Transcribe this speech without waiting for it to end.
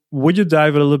would you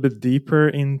dive a little bit deeper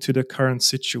into the current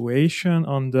situation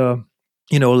on the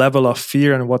level of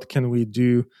fear, and what can we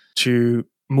do to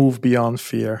move beyond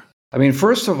fear? I mean,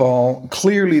 first of all,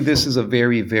 clearly this is a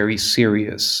very, very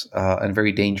serious and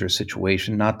very dangerous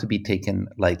situation, not to be taken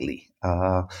lightly.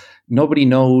 Nobody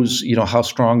knows, how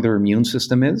strong their immune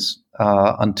system is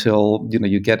until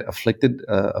you get afflicted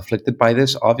by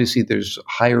this. Obviously, there's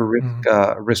higher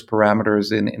risk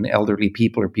parameters in elderly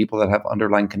people or people that have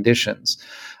underlying conditions.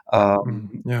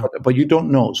 But you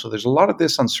don't know. So there's a lot of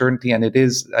this uncertainty, and I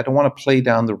don't want to play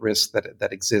down the risk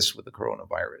that exists with the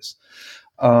coronavirus.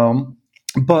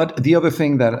 But the other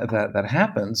thing that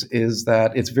happens is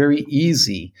that it's very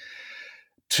easy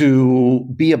to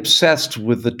be obsessed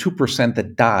with the 2%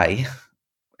 that die,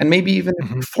 and maybe even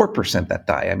 4% that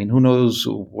die. I mean, who knows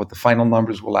what the final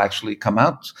numbers will actually come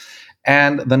out,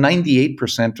 and the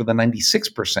 98% or the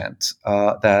 96%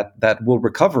 that will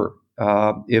recover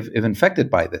if infected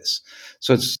by this.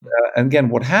 So it's again,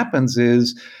 what happens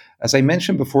is, as I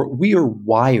mentioned before, we are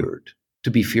wired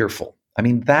to be fearful. I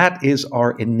mean, that is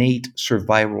our innate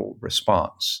survival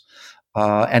response.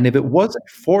 And if it wasn't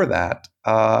for that,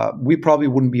 we probably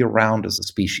wouldn't be around as a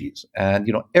species.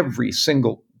 And, every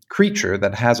single creature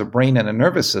that has a brain and a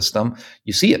nervous system,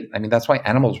 you see it. I mean, that's why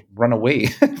animals run away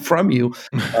from you,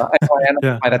 and why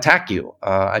animals might attack you.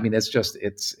 I mean, it's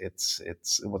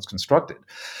what's constructed.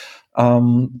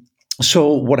 So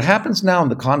what happens now in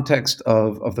the context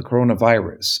of the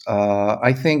coronavirus,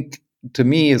 I think, to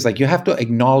me, is like you have to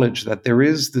acknowledge that there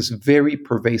is this very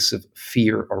pervasive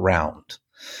fear around,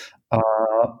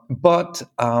 but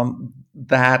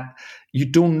that you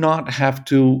do not have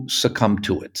to succumb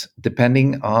to it,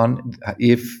 depending on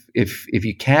if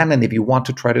you can and if you want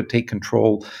to try to take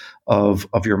control of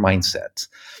your mindset.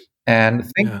 And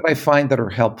things that I find that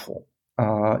are helpful,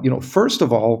 first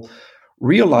of all,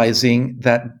 realizing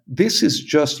that this is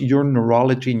just your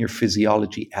neurology and your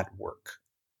physiology at work.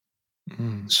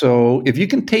 So if you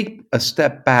can take a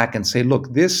step back and say,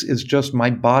 look, this is just my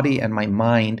body and my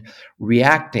mind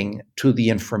reacting to the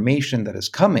information that is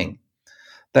coming,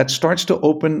 that starts to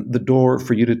open the door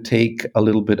for you to take a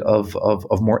little bit of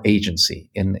more agency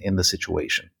in the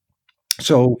situation.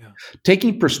 So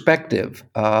taking perspective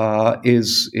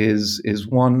is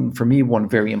one, for me, one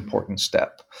very important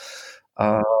step.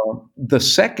 The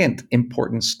second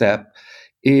important step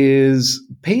is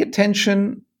pay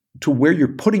attention to where you're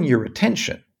putting your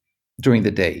attention during the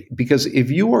day. Because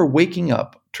if you are waking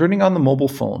up, turning on the mobile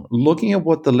phone, looking at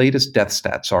what the latest death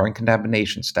stats are and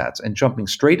contamination stats, and jumping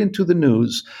straight into the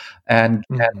news and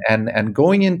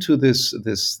going into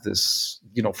this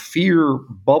fear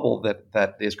bubble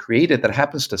that is created, that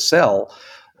happens to sell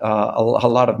a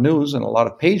lot of news and a lot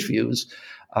of page views,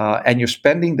 and you're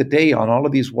spending the day on all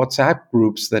of these WhatsApp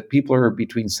groups that people are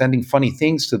between sending funny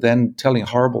things to then telling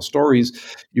horrible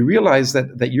stories, you realize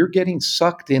that you're getting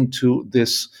sucked into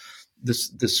this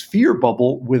fear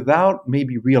bubble without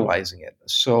maybe realizing it.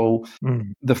 So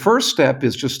the first step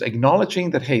is just acknowledging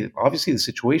that, hey, obviously the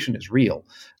situation is real,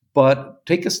 but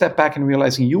take a step back and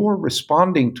realizing you are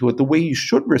responding to it the way you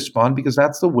should respond, because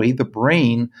that's the way the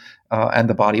brain and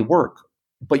the body work.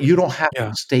 But you don't have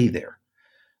to stay there.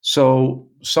 So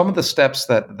some of the steps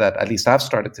that at least I've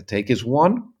started to take is,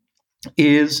 one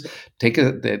is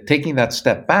taking that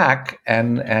step back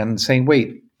and saying,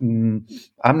 wait,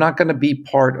 I'm not going to be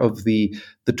part of the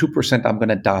 2% I'm going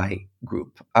to die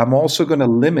group. I'm also going to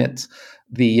limit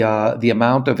the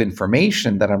amount of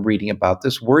information that I'm reading about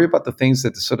this, worry about the things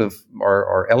that sort of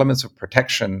are elements of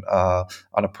protection on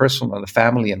a personal, on a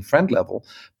family and friend level.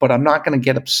 But I'm not going to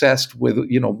get obsessed with,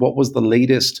 what was the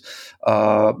latest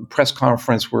press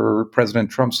conference where President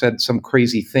Trump said some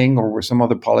crazy thing, or where some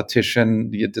other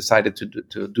politician decided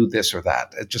to do this or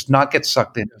that. Just not get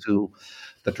sucked into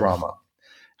the drama.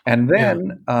 And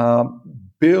then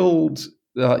build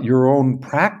your own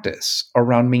practice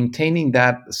around maintaining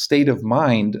that state of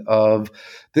mind of,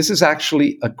 this is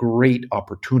actually a great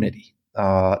opportunity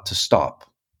to stop,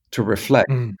 to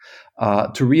reflect, to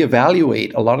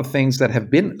reevaluate a lot of things that have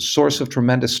been a source of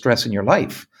tremendous stress in your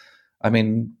life. I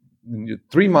mean,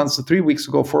 3 weeks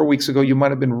ago, 4 weeks ago, you might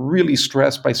have been really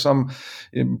stressed by some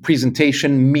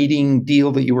presentation, meeting,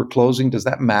 deal that you were closing. Does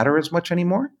that matter as much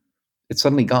anymore? It's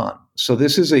suddenly gone. So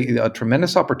this is a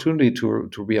tremendous opportunity to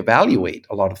reevaluate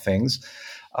a lot of things,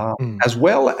 as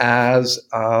well as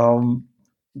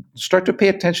start to pay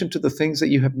attention to the things that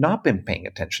you have not been paying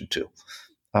attention to.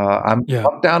 I'm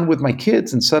up down with my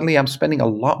kids, and suddenly I'm spending a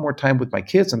lot more time with my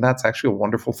kids, and that's actually a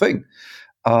wonderful thing.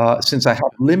 Since I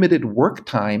have limited work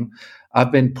time,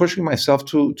 I've been pushing myself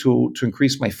to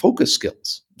increase my focus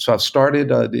skills. So I've started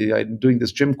doing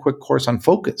this Jim Quick course on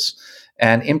focus.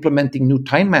 and implementing new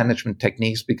time management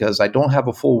techniques because I don't have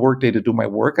a full workday to do my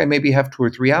work. I maybe have 2 or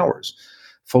 3 hours.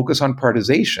 Focus on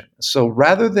prioritization. So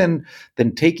rather than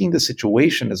taking the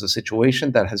situation as a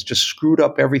situation that has just screwed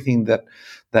up everything that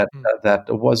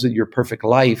wasn't your perfect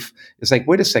life, it's like,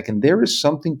 wait a second, there is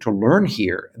something to learn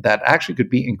here that actually could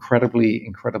be incredibly,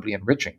 incredibly enriching.